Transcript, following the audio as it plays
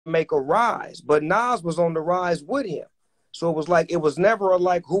make a rise, but Nas was on the rise with him. So it was like, it was never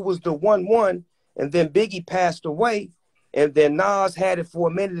like who was the 1-1, and then Biggie passed away, and then Nas had it for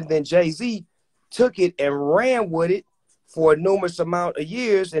a minute, and then Jay-Z took it and ran with it for a numerous amount of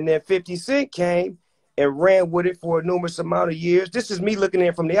years, and then 50 Cent came and ran with it for a numerous amount of years. This is me looking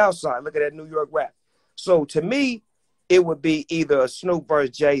in from the outside, looking at New York rap. So to me, it would be either a Snoop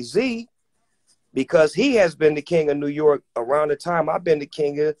versus Jay-Z, because he has been the king of New York around the time I've been the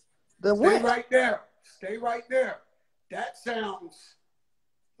king of the West. Stay right there. Stay right there. That sounds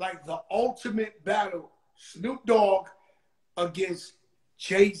like the ultimate battle. Snoop Dogg against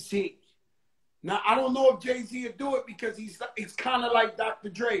Jay-Z. Now, I don't know if Jay-Z will do it because he's kind of like Dr.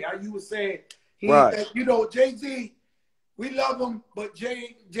 Dre, how you were saying. Right. You know, Jay-Z, we love him, but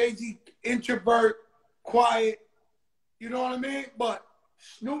Jay-Z, introvert, quiet. You know what I mean? But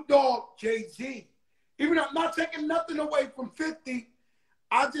Snoop Dogg, Jay-Z. Even though I'm not taking nothing away from 50,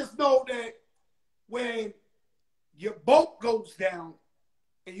 I just know that when your boat goes down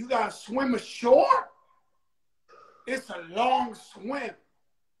and you got to swim ashore, it's a long swim.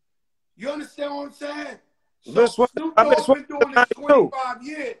 You understand what I'm saying? So Snoop Dogg's been doing it 25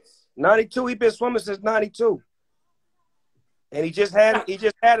 years. 92, he been swimming since 92. And he just had a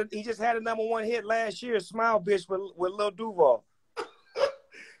 #1 hit last year, Smile Bitch with Lil Duval.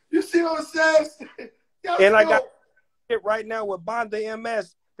 You see what I'm saying? And I got it right now with Banda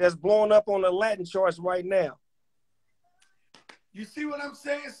MS that's blowing up on the Latin charts right now. You see what I'm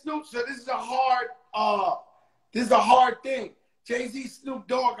saying, Snoop? So this is a hard thing. Jay-Z, Snoop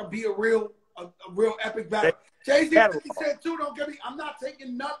Dogg will be a real epic battle. Jay-Z, 50 Cent too, don't get me. I'm not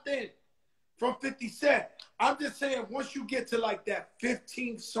taking nothing from 50 Cent. I'm just saying once you get to like that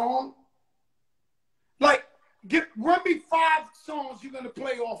 15th song, like run me 5 songs you're gonna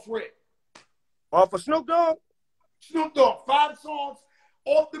play off Rick. Off of Snoop Dogg? Snoop Dogg, 5 songs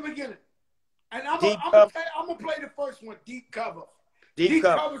off the beginning. And I'm gonna play the first one, Deep Cover. Deep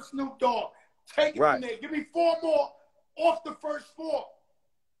Cover, Snoop Dogg. Take it from there. Give me 4 more off the first 4.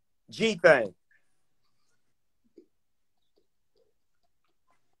 G-Thing.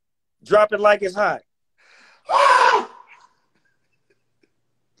 Drop it like it's hot.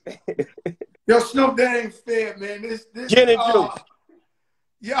 Yo, Snoop, that ain't fair, man. This Gin and juice.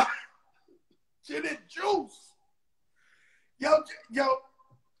 Yeah. Gin and juice. Yo.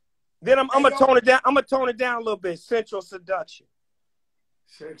 Then I'm gonna tone it down. I'm gonna tone it down a little bit. Sensual seduction.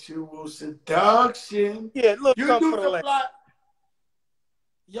 Sexual seduction. Yeah, look, you do the fly.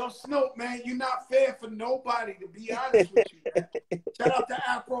 Yo, Snoop, man, you're not fair for nobody, to be honest with you, man. Shout out to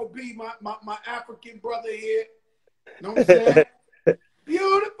Afro B, my African brother here. You know what I'm saying?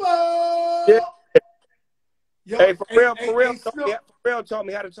 Beautiful. Yeah. Yo, hey, Pharrell taught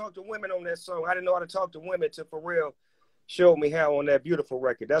me how to talk to women on that song. I didn't know how to talk to women till Pharrell showed me how on that Beautiful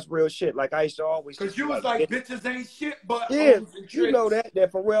record. That's real shit. Like I used to always. Because you was like, bitches ain't shit, but yeah, you know that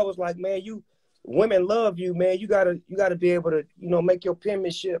Pharrell was like, man, women love you, man. You gotta be able to, make your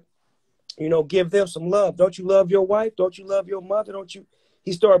penmanship, give them some love. Don't you love your wife? Don't you love your mother? Don't you?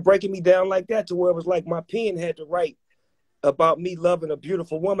 He started breaking me down like that to where it was like my pen had to write about me loving a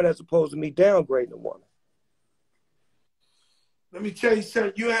beautiful woman as opposed to me downgrading a woman. Let me tell you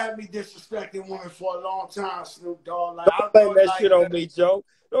something. You had me disrespecting women for a long time, Snoop Dogg. Like, don't blame that shit on me, Joe.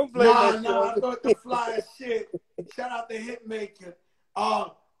 Don't blame that shit on me. I thought the flyest shit. Shout out to Hitmaker.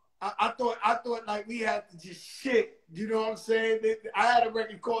 I thought like we had to just shit. You know what I'm saying? I had a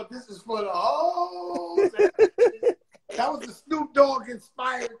record called "This Is for the Hoes." That was a Snoop Dogg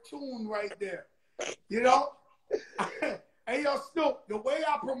inspired tune right there. You know? Hey, yo, Snoop, the way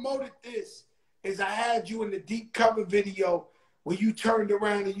I promoted this is I had you in the Deep Cover video where you turned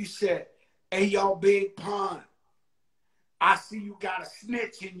around and you said, "Hey, yo, Big Pun, I see you got a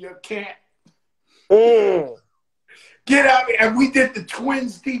snitch in your camp. Get out here." And we did the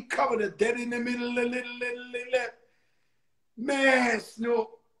Twins Deep Cover, the Dead in the Middle, little. Man, Snoop.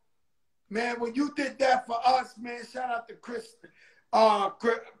 Man, when you did that for us, man, shout out to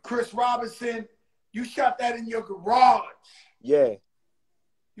Chris Robinson. You shot that in your garage. Yeah.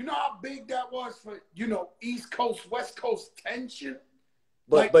 You know how big that was for, East Coast, West Coast tension?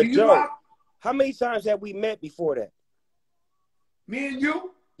 But Joe, how many times have we met before that? Me and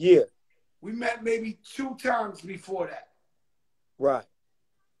you? Yeah. We met maybe 2 times before that. Right.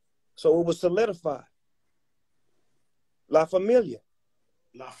 So it was solidified. La Familia.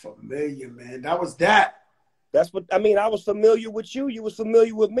 La Familia, man. That was that. That's what, I was familiar with you. You was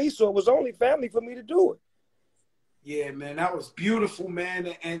familiar with me. So it was only family for me to do it. Yeah, man. That was beautiful, man.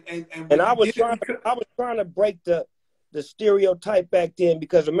 And I was trying to break the stereotype back then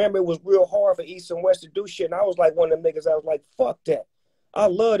because remember it was real hard for East and West to do shit. And I was like one of them niggas, I was like, fuck that. I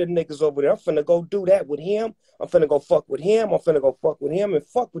love them niggas over there. I'm finna go do that with him. I'm finna go fuck with him. I'm finna go fuck with him and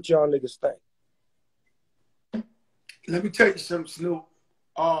fuck what y'all niggas think. Let me tell you something, Snoop.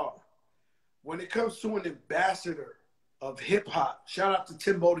 When it comes to an ambassador of hip hop, shout out to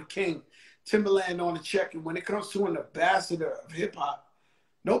Timbo the King, Timberland on the check. And when it comes to an ambassador of hip hop,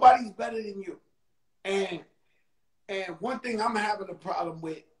 nobody's better than you. And one thing I'm having a problem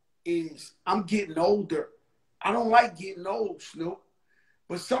with is I'm getting older. I don't like getting old, Snoop.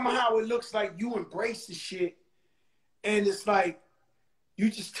 But somehow it looks like you embrace the shit. And it's like, you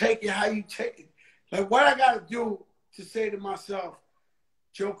just take it how you take it. Like, what I got to do to say to myself,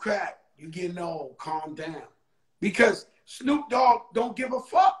 Joe Crack, you getting old, calm down. Because Snoop Dogg don't give a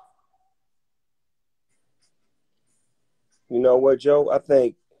fuck. You know what, Joe? I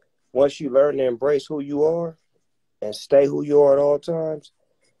think once you learn to embrace who you are and stay who you are at all times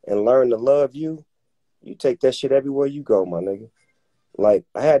and learn to love you, you take that shit everywhere you go, my nigga. Like,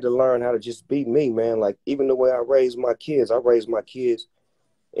 I had to learn how to just be me, man. Like, even the way I raised my kids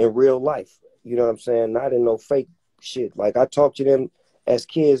in real life. You know what I'm saying? Not in no fake shit. Like, I talk to them as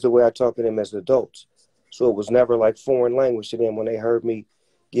kids the way I talk to them as adults. So it was never like foreign language to them when they heard me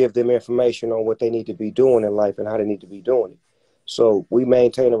give them information on what they need to be doing in life and how they need to be doing it. So we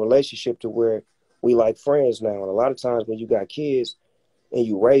maintain a relationship to where we like friends now. And a lot of times when you got kids and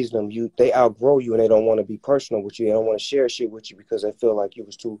you raise them, they outgrow you and they don't want to be personal with you. They don't want to share shit with you because they feel like you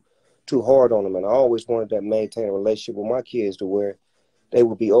was too hard on them. And I always wanted to maintain a relationship with my kids to where they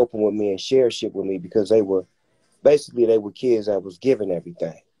would be open with me and share shit with me because they were kids that was given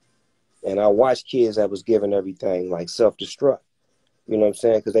everything. And I watched kids that was given everything like self-destruct. You know what I'm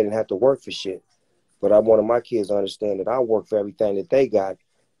saying? Because they didn't have to work for shit. But I wanted my kids to understand that I work for everything that they got.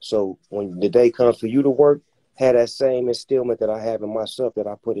 So when the day comes for you to work, have that same instillment that I have in myself that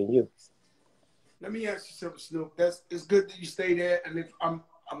I put in you. Let me ask you something, Snoop. It's good that you stay there. And if I'm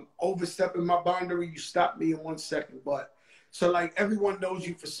overstepping my boundary, you stop me in 1 second. But so like everyone knows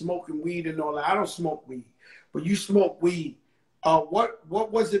you for smoking weed and all that. I don't smoke weed, but you smoke weed.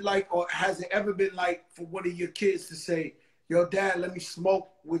 What was it like, or has it ever been like for one of your kids to say, yo, Dad, let me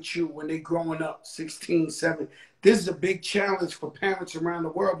smoke with you when they growing up, 16, 17. This is a big challenge for parents around the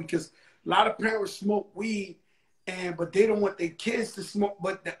world because a lot of parents smoke weed, but they don't want their kids to smoke.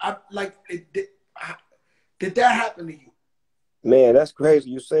 But did that happen to you? Man, that's crazy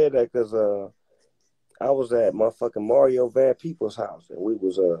you said that because I was at motherfucking Mario Van People's house and we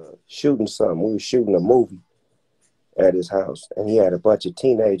was shooting something. We was shooting a movie at his house and he had a bunch of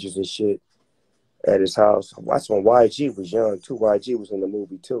teenagers and shit at his house. That's when YG was young too. YG was in the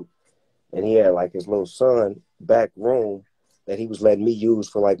movie too. And he had like his little son back room that he was letting me use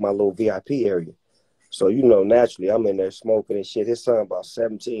for like my little VIP area. So, you know, naturally I'm in there smoking and shit. His son about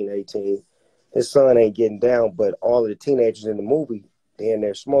 17, 18. His son ain't getting down, but all of the teenagers in the movie, they in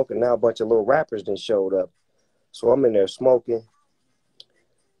there smoking. Now a bunch of little rappers then showed up. So I'm in there smoking.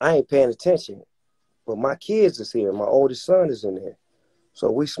 I ain't paying attention, but my kids is here. My oldest son is in there.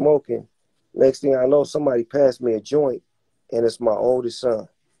 So we smoking. Next thing I know, somebody passed me a joint, and it's my oldest son.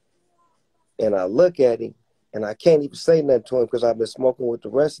 And I look at him, and I can't even say nothing to him because I've been smoking with the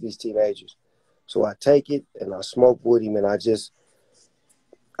rest of these teenagers. So I take it, and I smoke with him, and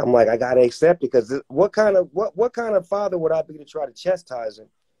I'm like, I gotta accept it because what kind of father would I be to try to chastise him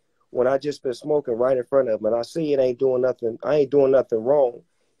when I just been smoking right in front of him, and I see it ain't doing nothing. I ain't doing nothing wrong.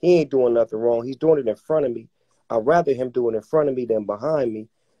 He ain't doing nothing wrong. He's doing it in front of me. I'd rather him do it in front of me than behind me.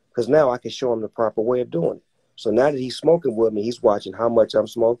 Because now I can show him the proper way of doing it. So now that he's smoking with me, he's watching how much I'm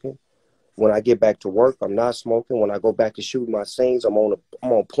smoking. When I get back to work, I'm not smoking. When I go back to shooting my scenes, I'm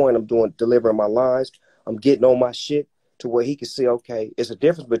on point. I'm delivering my lines. I'm getting on my shit to where he can see, okay, it's a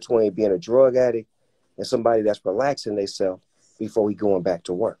difference between being a drug addict and somebody that's relaxing themselves before he going back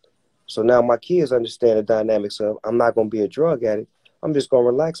to work. So now my kids understand the dynamics of I'm not going to be a drug addict. I'm just going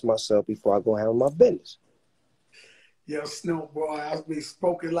to relax myself before I go handle my business. Yo, Snoop, boy, I've been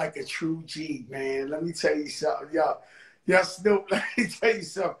spoken like a true G, man. Let me tell you something. Yo, Snoop, let me tell you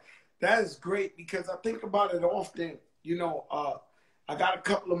something. That is great because I think about it often. You know, I got a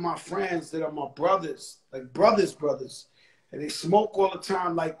couple of my friends that are my brothers, like brothers, and they smoke all the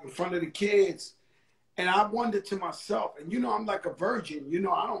time, like in front of the kids. And I wonder to myself, and you know, I'm like a virgin. You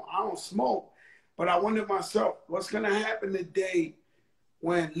know, I don't smoke, but I wonder to myself, what's gonna happen the day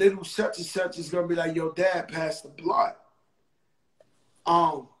when little such and such is gonna be like, yo, Dad, pass the blunt.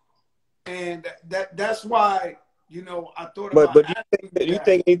 And that's why, you know, I thought But about you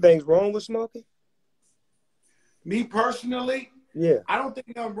think anything's wrong with smoking? Me personally, yeah, I don't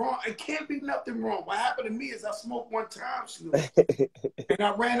think nothing wrong. It can't be nothing wrong. What happened to me is I smoked one time, Snoop, and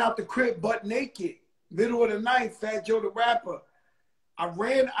I ran out the crib butt naked, middle of the night. Fat Joe the rapper. I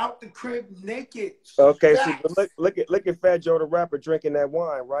ran out the crib naked. Okay, see, Facts. but look at Fat Joe the rapper drinking that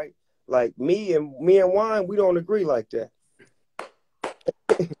wine, right? Like me and wine, we don't agree like that.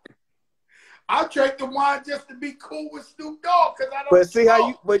 I drank the wine just to be cool with Snoop Dogg because I don't. But see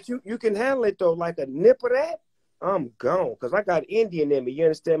how you can handle it though, like a nip of that. I'm gone because I got Indian in me. You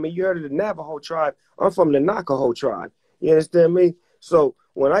understand me? You heard of the Navajo tribe? I'm from the Navajo tribe. You understand me? So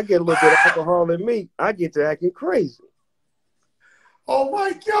when I get a little bit of alcohol in me, I get to acting crazy. Oh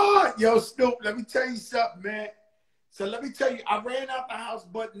my God, yo, Snoop, let me tell you something, man. So let me tell you, I ran out the house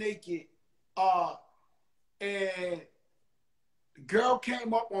butt naked, and the girl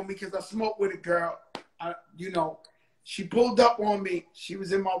came up on me because I smoked with a girl. She pulled up on me. She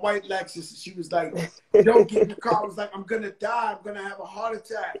was in my white Lexus, and she was like, "Don't get in the car." I was like, "I'm gonna die. I'm gonna have a heart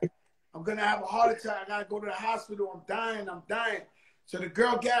attack. I'm gonna have a heart attack. I gotta go to the hospital. I'm dying. I'm dying." So the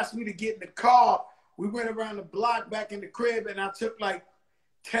girl gassed me to get in the car. We went around the block back in the crib, and I took like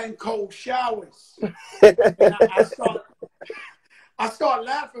 10 cold showers. And I started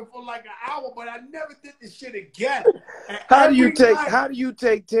laughing for like an hour, but I never did this shit again. And how do you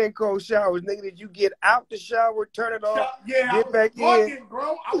take 10 cold showers, nigga? Did you get out the shower, turn it off, get back in?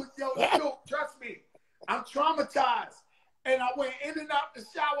 Bro. I was trust me, I'm traumatized. And I went in and out the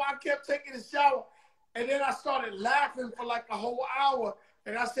shower. I kept taking a shower. And then I started laughing for like a whole hour.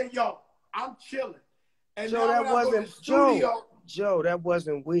 And I said, yo, I'm chilling. And Joe, now that wasn't Joe, that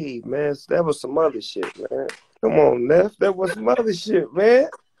wasn't weed, man. That was some other shit, man. Come on, Neff. That was some other shit, man.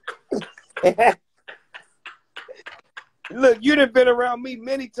 Look, you done been around me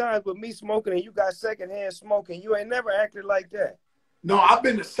many times with me smoking and you got secondhand smoking. You ain't never acted like that. No, I've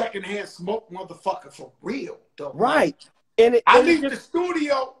been a secondhand smoke motherfucker for real, though. Right. I leave the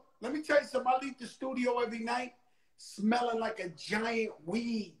studio. Let me tell you something. I leave the studio every night smelling like a giant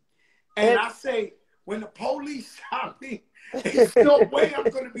weed. And I say, when the police stop me, there's no way I'm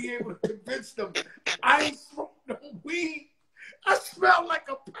going to be able to convince them I ain't smoked no weed. I smell like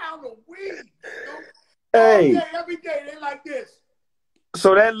a pound of weed. Hey. All day, every day, they like this.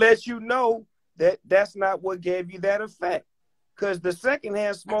 So that lets you know that that's not what gave you that effect. Because the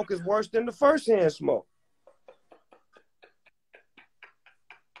secondhand smoke is worse than the first-hand smoke.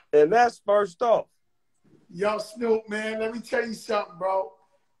 And that's first off. Yo, Snoop, man, let me tell you something, bro.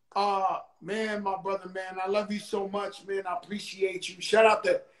 Man, my brother, man, I love you so much, man. I appreciate you. Shout out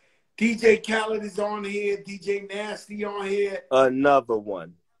to DJ Khaled is on here, DJ Nasty on here. Another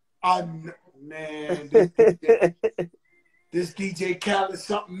one. Man, this DJ Khaled is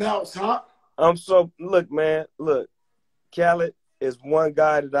something else, huh? Look, man, Khaled is one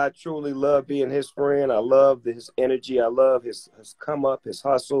guy that I truly love being his friend. I love his energy. I love his come up, his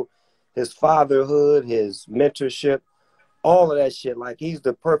hustle, his fatherhood, his mentorship. All of that shit, like he's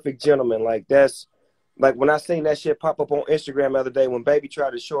the perfect gentleman. Like that's like when I seen that shit pop up on Instagram the other day when Baby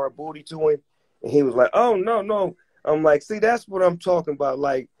tried to show her booty to him, and he was like, "Oh no." I'm like, see, that's what I'm talking about.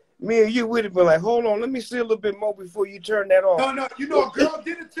 Like me and you would have been like, hold on, let me see a little bit more before you turn that off. No, you know, a girl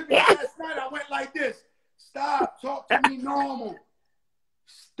did it to me last night. I went like this. Stop, talk to me normal.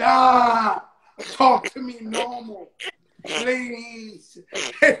 Stop, talk to me normal, please.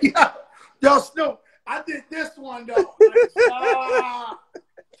 Yo, Snoop. I did this one though. Like, stop.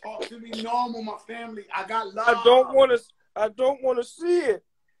 Talk to me normal, my family. I got love. I don't want to see it.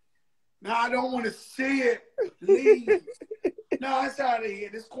 No, I don't want to see it. Please. No, it's out of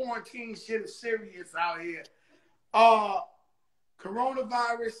here. This quarantine shit is serious out here.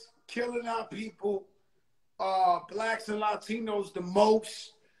 Coronavirus killing our people. Blacks and Latinos the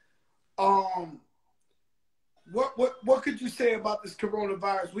most. What could you say about this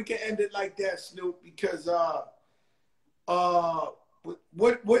coronavirus? We can end it like that, Snoop, because what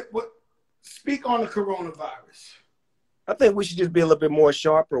speak on the coronavirus. I think we should just be a little bit more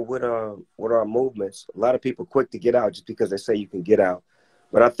sharper with our movements. A lot of people quick to get out just because they say you can get out.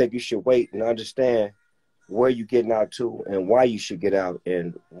 But I think you should wait and understand where you're getting out to and why you should get out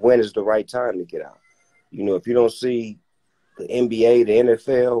and when is the right time to get out. You know, if you don't see the NBA, the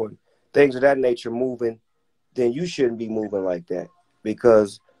NFL, and things of that nature moving, then you shouldn't be moving like that,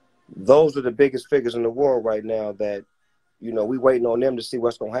 because those are the biggest figures in the world right now that, you know, we waiting on them to see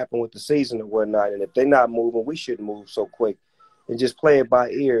what's going to happen with the season and whatnot. And if they're not moving, we shouldn't move so quick and just play it by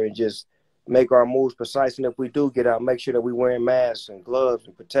ear and just make our moves precise. And if we do get out, make sure that we're wearing masks and gloves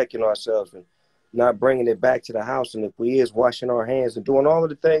and protecting ourselves and not bringing it back to the house. And if we is washing our hands and doing all of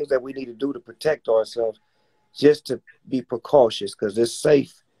the things that we need to do to protect ourselves, just to be precautious, because it's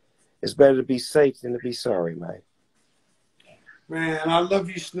safe. It's better to be safe than to be sorry, man. Man, I love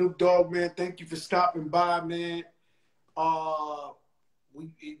you, Snoop Dogg, man. Thank you for stopping by, man.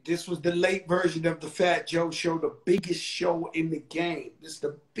 This was the late version of the Fat Joe Show, the biggest show in the game. This is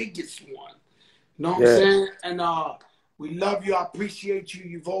the biggest one. You know what I'm saying? And we love you. I appreciate you.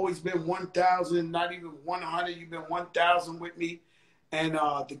 You've always been 1,000, not even 100. You've been 1,000 with me. And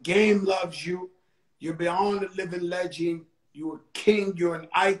the game loves you. You're beyond a living legend. You're a king. You're an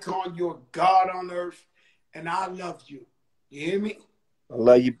icon. You're a god on earth. And I love you. You hear me? I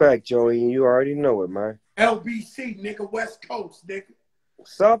love you back, Joey, and you already know it, man. LBC, nigga, West Coast, nigga.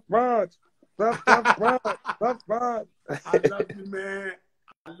 South Bronx. South Bronx. South Bronx. I love you, man.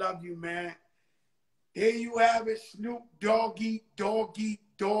 I love you, man. There you have it, Snoop Doggy, Doggy,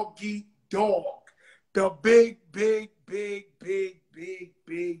 Doggy, Dog. The big, big, big, big, big,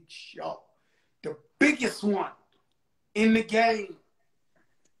 big show. The biggest one in the game.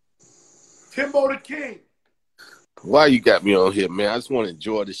 Timbo the King. Why you got me on here, man? I just want to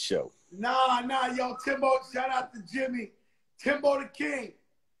enjoy the show. Nah, yo, Timbo, shout out to Jimmy. Timbo the King,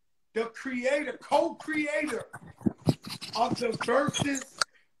 the creator, co-creator of the Versus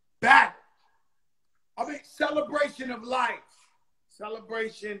Battle. I mean, celebration of life,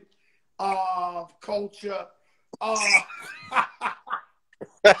 celebration of culture.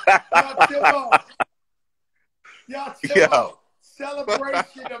 Timbo,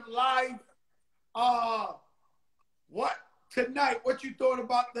 celebration of life. What tonight? What you thought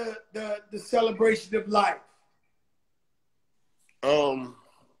about the celebration of life? You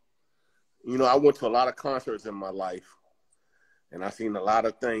know, I went to a lot of concerts in my life, and I seen a lot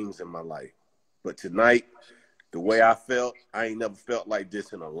of things in my life. But tonight, the way I felt, I ain't never felt like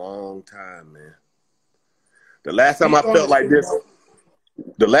this in a long time, man. The last time I felt like this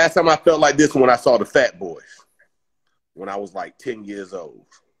when I saw the Fat Boys, when I was like 10 years old.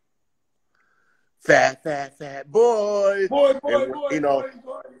 Fat boy. Boy, you know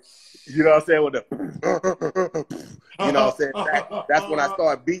what I'm saying? With the, you know what I'm saying? That's when I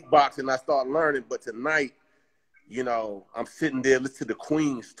started beatboxing. I started learning. But tonight, you know, I'm sitting there listening to the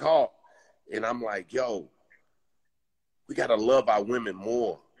Queens talk, and I'm like, yo, we gotta love our women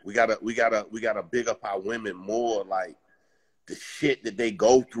more. We gotta big up our women more. Like the shit that they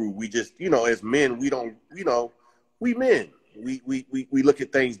go through. We just, you know, as men, we don't, you know, we men. We look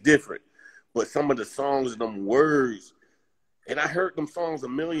at things different. But some of the songs and them words, and I heard them songs a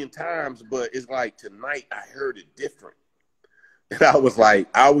million times, but it's like tonight I heard it different. And I was like,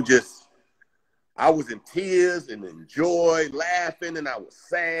 I was in tears and in joy, laughing, and I was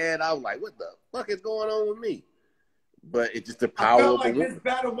sad. I was like, what the fuck is going on with me? But it's just the power I felt of like a woman. this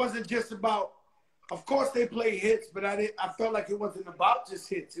battle wasn't just about, of course they play hits, but I felt like it wasn't about just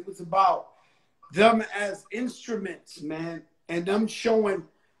hits. It was about them as instruments, man, and them showing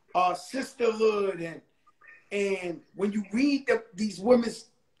sisterhood, and when you read these women's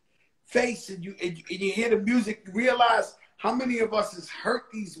face and you hear the music, you realize how many of us has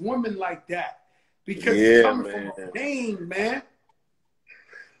hurt these women like that because it's coming from a pain, man.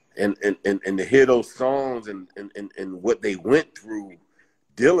 And to hear those songs and what they went through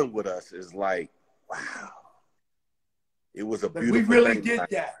dealing with us is like, wow. It was a beautiful thing. We really did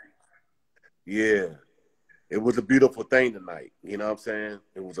that. Yeah. It was a beautiful thing tonight. You know what I'm saying?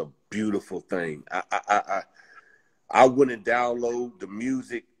 It was a beautiful thing. I went and download the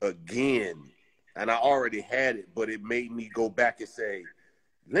music again, and I already had it, but it made me go back and say,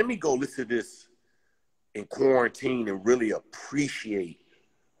 let me go listen to this in quarantine and really appreciate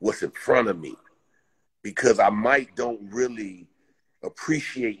what's in front of me, because I don't really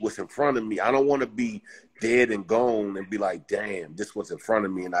appreciate what's in front of me. I don't want to be dead and gone and be like, damn, this was in front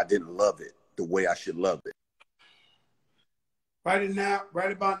of me and I didn't love it the way I should love it. Right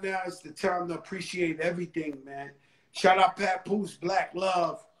about now, it's the time to appreciate everything, man. Shout out Pat Poose, Black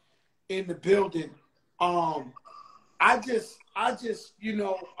Love in the building. I just, you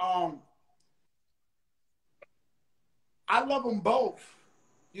know, I love them both.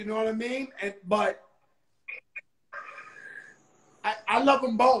 You know what I mean? But I love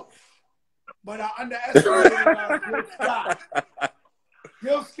them both. But I underestimated Gil Scott.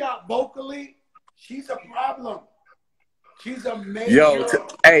 Gil Scott vocally, she's a problem. She's a major.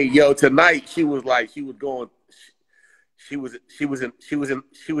 Tonight she was in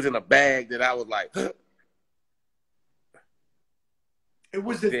a bag that I was like, huh. It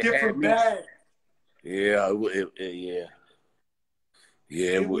was a different bag. Yeah, it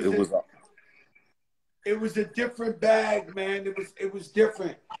was a different bag, man. It was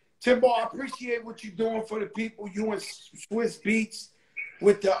different. Timbo, I appreciate what you're doing for the people. You and Swiss Beats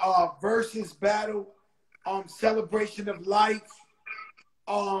with the Versus Battle. Celebration of life.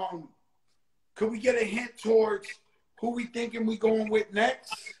 Could we get a hint towards who we thinking we going with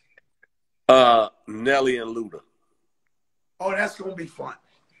next? Nelly and Luda. Oh, that's gonna be fun.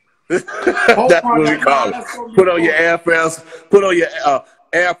 That's what we call it. Put on your Air Force, put on your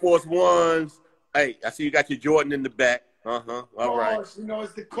Air Force Ones. Hey, I see you got your Jordan in the back. All right. You know,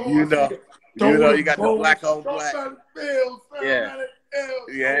 it's the course. You know, you got the black on black. Yeah.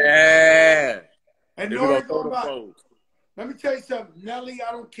 Yeah. And Nori going back. Let me tell you something, Nelly.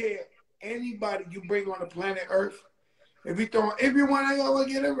 I don't care anybody you bring on the planet Earth. If you want to go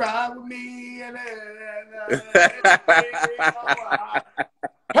get a ride with me, hey,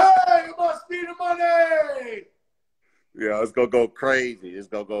 it must be the money. Yeah, it's gonna go crazy. It's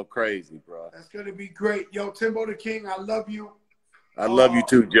gonna go crazy, bro. That's gonna be great. Yo, Timbo the King, I love you. I love you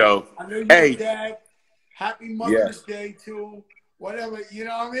too, Joe. I know you're dad. Happy Mother's Day too. Whatever, you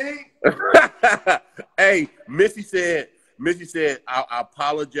know what I mean? Hey, Missy said, I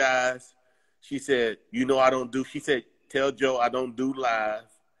apologize. She said, you know I don't do. She said, tell Joe I don't do live,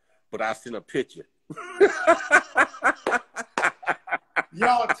 but I sent a picture.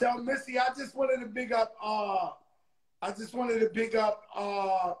 Yo, tell Missy I just wanted to big up.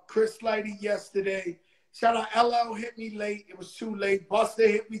 Chris Lighty yesterday. Shout out LL hit me late. It was too late. Buster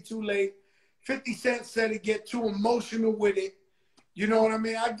hit me too late. 50 Cent said it get too emotional with it. You know what I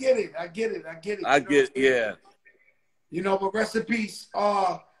mean? I get it. Yeah. You know, but rest in peace.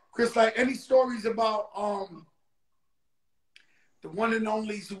 Chris, like, any stories about the one and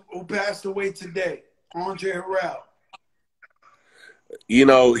only who passed away today, Andre Harrell? You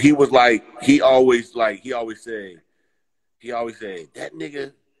know, he was like, he always said, that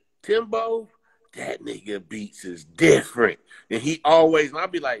nigga Timbo, that nigga beats is different. And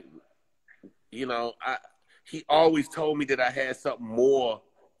I'd be like, you know, he always told me that I had something more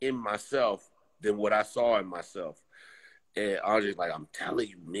in myself than what I saw in myself. And I was just like, I'm telling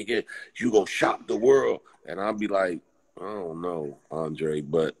you, nigga, you gonna shock the world. And I'll be like, I don't know, Andre,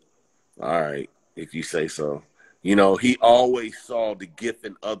 but all right, if you say so. You know, he always saw the gift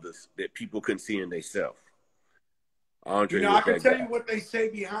in others that people couldn't see in themselves. Andre, you know, I can tell you what they say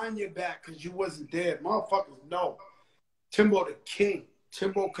behind your back because you wasn't there. Motherfuckers know. Timbo the King.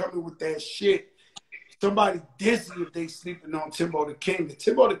 Timbo coming with that shit. Somebody dizzy if they sleeping on Timbo the King. The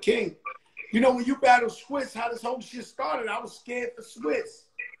Timbo the King. You know, when you battle Swiss, how this whole shit started, I was scared for Swiss.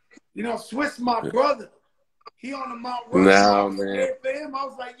 You know, Swiss my brother. He on the Mount Rushmore. I was scared for him. I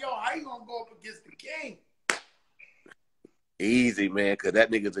was like, yo, how you gonna go up against the king? Easy, man, because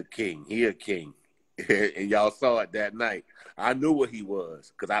that nigga's a king. He a king. And y'all saw it that night. I knew what he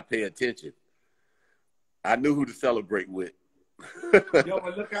was because I pay attention. I knew who to celebrate with. Yo,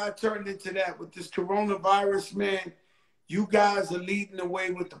 but look how it turned into that. With this coronavirus, man, you guys are leading the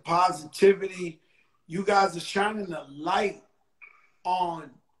way with the positivity. You guys are shining the light on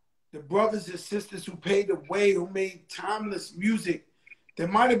the brothers and sisters who paved the way, who made timeless music that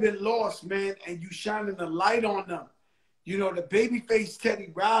might have been lost, man, and you shining the light on them. You know, the babyface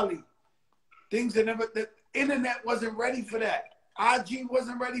Teddy Riley, things that the internet wasn't ready for that. IG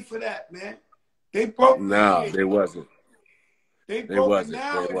wasn't ready for that, man. They broke. No, they wasn't. They broke it.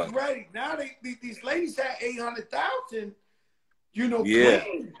 Now it's ready. Now these ladies had 800,000. You know,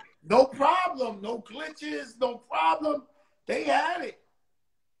 clean. No problem. No glitches. No problem. They had it.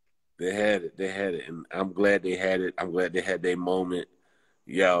 They had it. And I'm glad they had it. I'm glad they had their moment.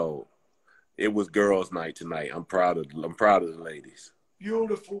 Yo, it was girls' night tonight. I'm proud of the ladies.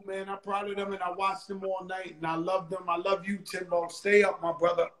 Beautiful, man. I'm proud of them, and I watched them all night, and I love them. I love you, Timbo. Stay up, my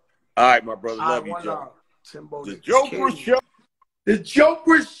brother. All right, my brother. Love you, Joe. Timbo, the Joker Show. The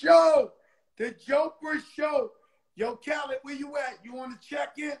Joker Show. The Joker Show. Yo, Khaled, where you at? You want to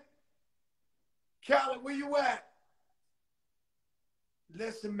check in? Khaled, where you at?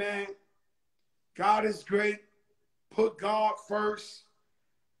 Listen, man. God is great. Put God first.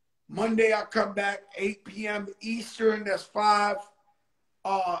 Monday, I come back 8 p.m. Eastern. That's 5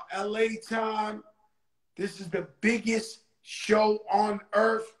 LA time. This is the biggest show on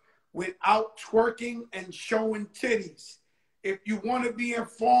earth without twerking and showing titties. If you want to be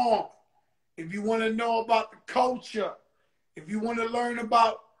informed, if you want to know about the culture, if you want to learn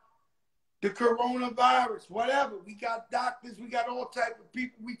about the coronavirus, whatever, we got doctors, we got all type of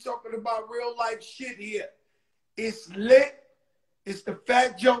people. We talking about real life shit here. It's lit. It's the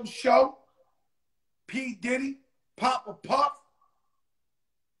Fat Joe Show. P. Diddy, Papa Puff,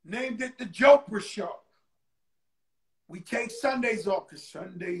 named it the Joker Show. We take Sundays off because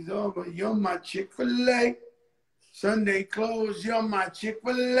Sunday's over. You're my Chick-fil-A. Sunday closed. You're my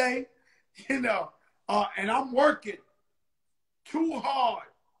Chick-fil-A. You know, and I'm working too hard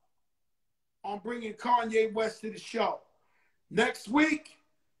on bringing Kanye West to the show. Next week,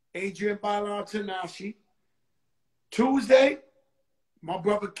 Adrian Balatanashi. Tuesday, my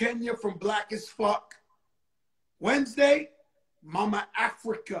brother Kenya from Black as Fuck. Wednesday, Mama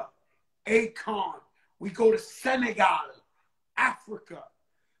Africa, Akon. We go to Senegal, Africa.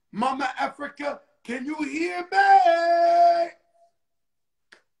 Mama Africa, can you hear me?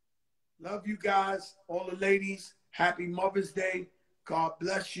 Love you guys, all the ladies. Happy Mother's Day. God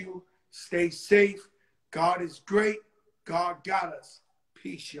bless you. Stay safe. God is great. God got us.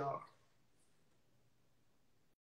 Peace, y'all.